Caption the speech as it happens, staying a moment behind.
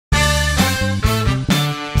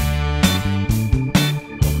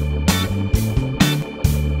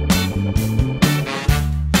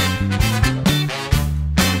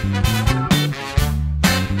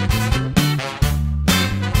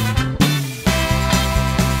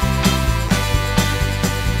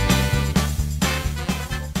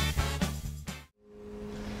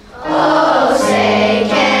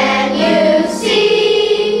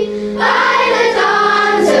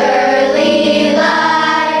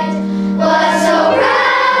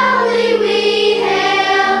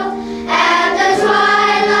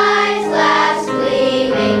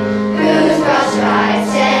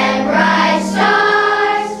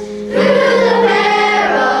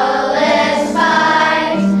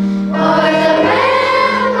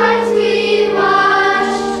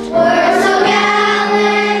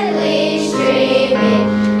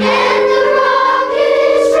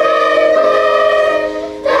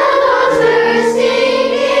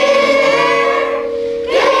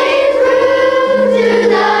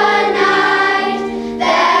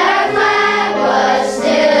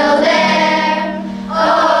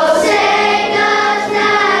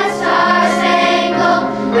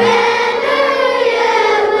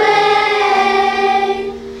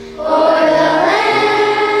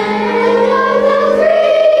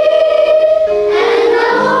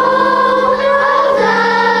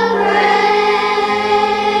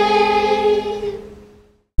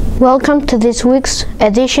Welcome to this week's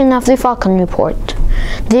edition of the Falcon Report.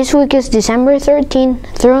 This week is December 13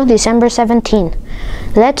 through December 17.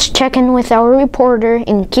 Let's check in with our reporter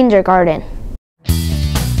in kindergarten.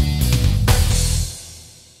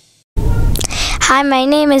 Hi, my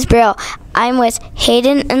name is Brill. I'm with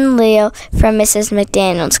Hayden and Leo from Mrs.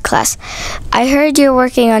 McDaniel's class. I heard you're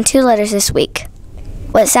working on 2 letters this week.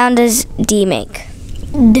 What sound does D make?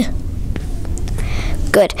 D.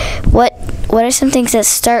 Good. What are some things that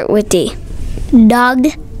start with D? Dog,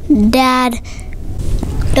 dad,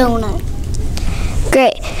 donut.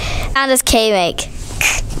 Great. What sound does K make?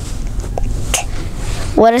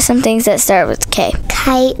 What are some things that start with K?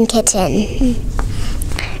 Kite and kitten.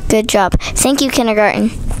 Good job. Thank you,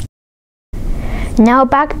 kindergarten. Now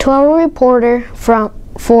back to our reporter for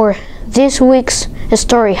this week's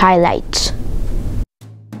story highlights.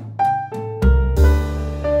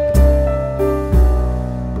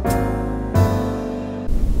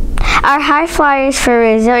 Our high flyers for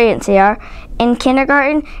resiliency are in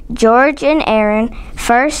kindergarten, George and Aaron.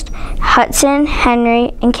 First, Hudson,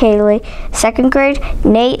 Henry, and Kaylee. Second grade,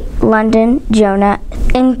 Nate, London, Jonah.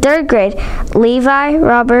 In third grade, Levi,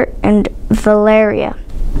 Robert, and Valeria.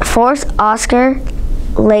 Fourth, Oscar,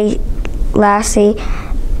 Lassie.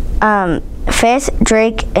 Fifth,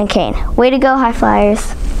 Drake, and Kane. Way to go, high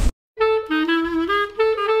flyers.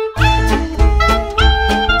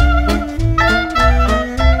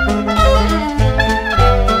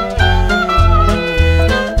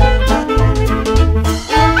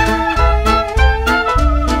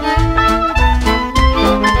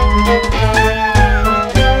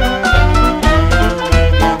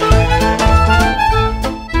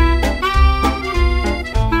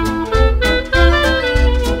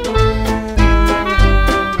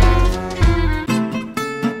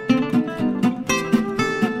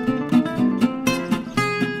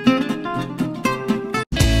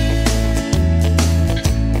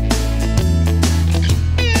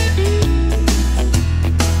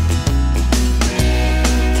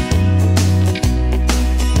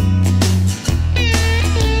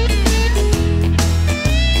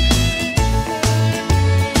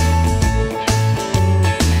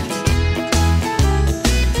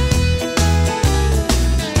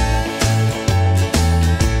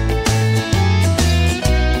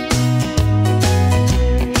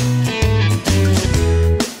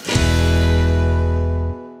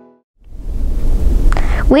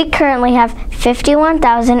 We currently have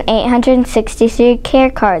 51,863 care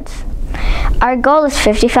cards. Our goal is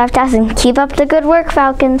 55,000. Keep up the good work,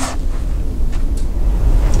 Falcons.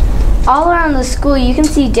 All around the school, you can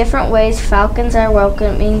see different ways Falcons are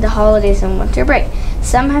welcoming the holidays and winter break.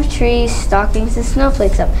 Some have trees, stockings, and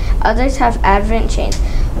snowflakes up. Others have advent chains,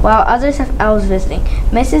 while others have elves visiting.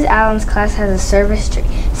 Mrs. Allen's class has a service tree.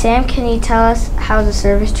 Sam, can you tell us how the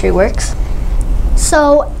service tree works?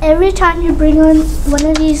 So every time you bring on one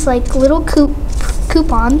of these like little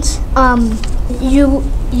coupons, you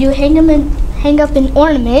hang up an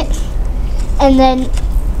ornament, and then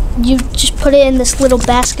you just put it in this little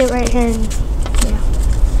basket right here. And, yeah.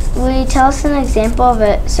 Will you tell us an example of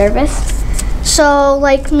a service? So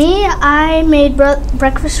like me, I made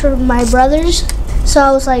breakfast for my brothers. So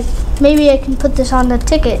I was like, maybe I can put this on the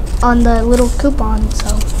ticket on the little coupon.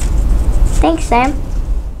 So thanks, Sam.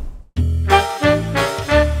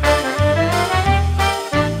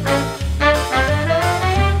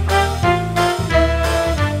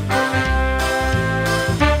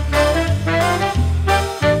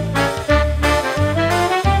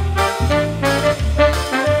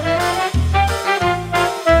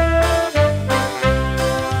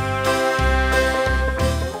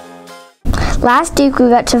 Last week we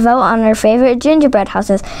got to vote on our favorite gingerbread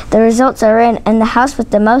houses. The results are in, and the house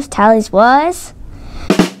with the most tallies was...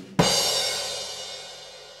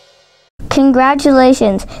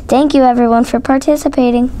 Congratulations! Thank you everyone for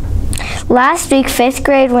participating. Last week 5th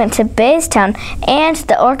grade went to Baystown, and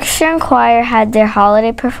the orchestra and choir had their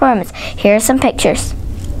holiday performance. Here are some pictures.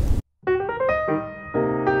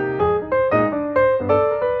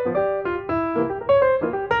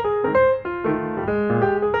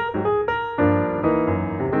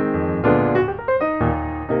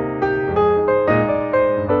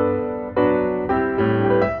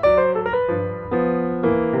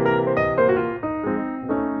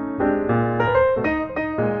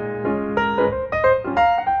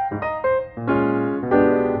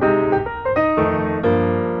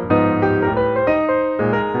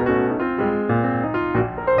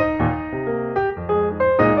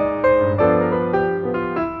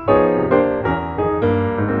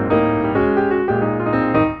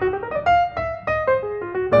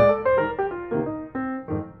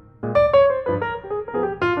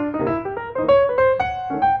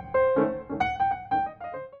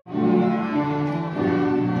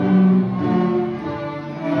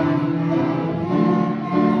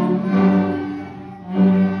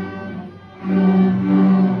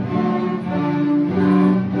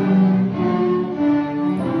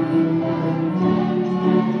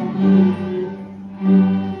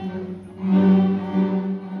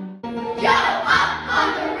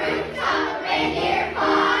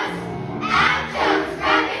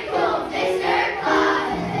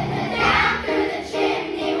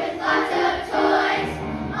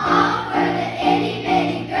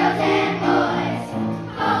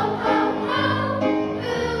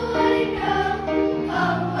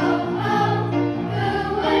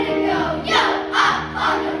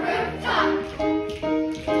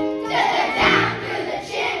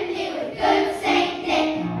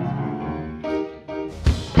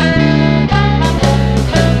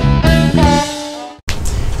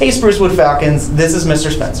 Hey Sprucewood Falcons, this is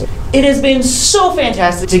Mr. Spencer. It has been so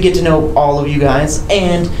fantastic to get to know all of you guys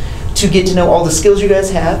and to get to know all the skills you guys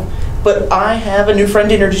have, but I have a new friend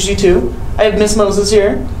to introduce you to. I have Miss Moses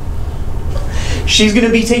here. She's going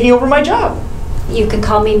to be taking over my job. You can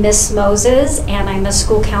call me Miss Moses, and I'm a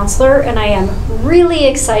school counselor, and I am really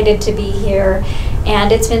excited to be here.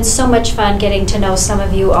 And it's been so much fun getting to know some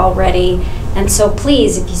of you already. And so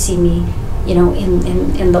please, if you see me, you know,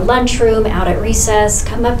 in the lunchroom, out at recess,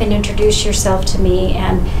 come up and introduce yourself to me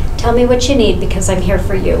and tell me what you need, because I'm here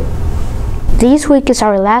for you. This week is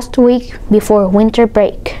our last week before winter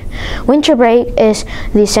break. Winter break is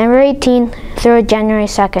December 18th through January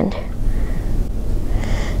 2nd.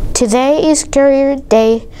 Today is Career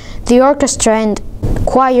Day. The orchestra and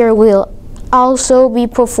choir will also be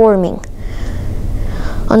performing.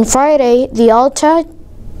 On Friday, the Alta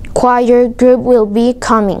choir group will be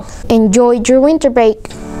coming. Enjoy your winter break.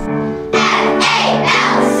 Falcons,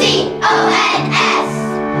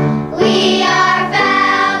 we are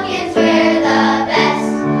Falcons, we're the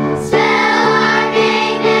best. Spell our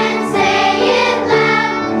name and say it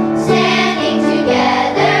loud. Standing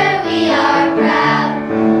together, we are proud.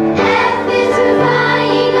 F is for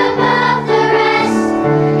flying above the rest.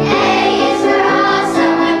 A is for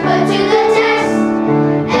awesome when put to the test.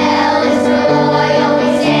 L is for loyal, we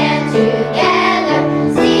stand together.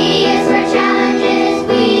 C is for challenges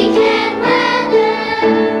we can weather.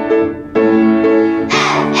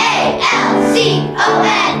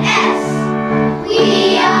 Falcons,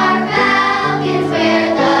 we are Falcons, we're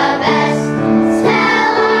the best.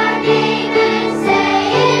 Spell our name and say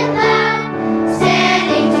it loud.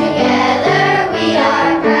 Standing together, we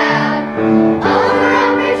are proud. Over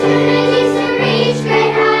opportunities to reach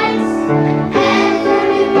great heights, and for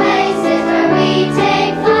new places where we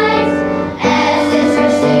take flight. S is for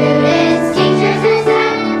students, teachers, and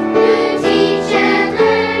staff who teach and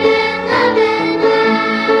learn and love and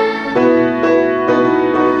laugh.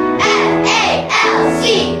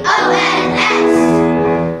 Falcons,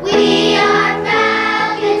 we are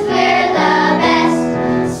Falcons, we're the best.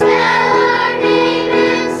 Spell our name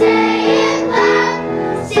and say it loud.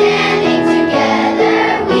 Standing together,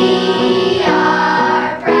 we are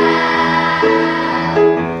proud.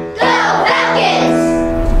 Go Falcons!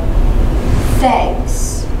 Thanks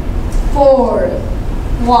for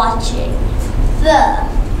watching the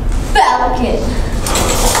Falcon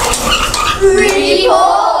Report.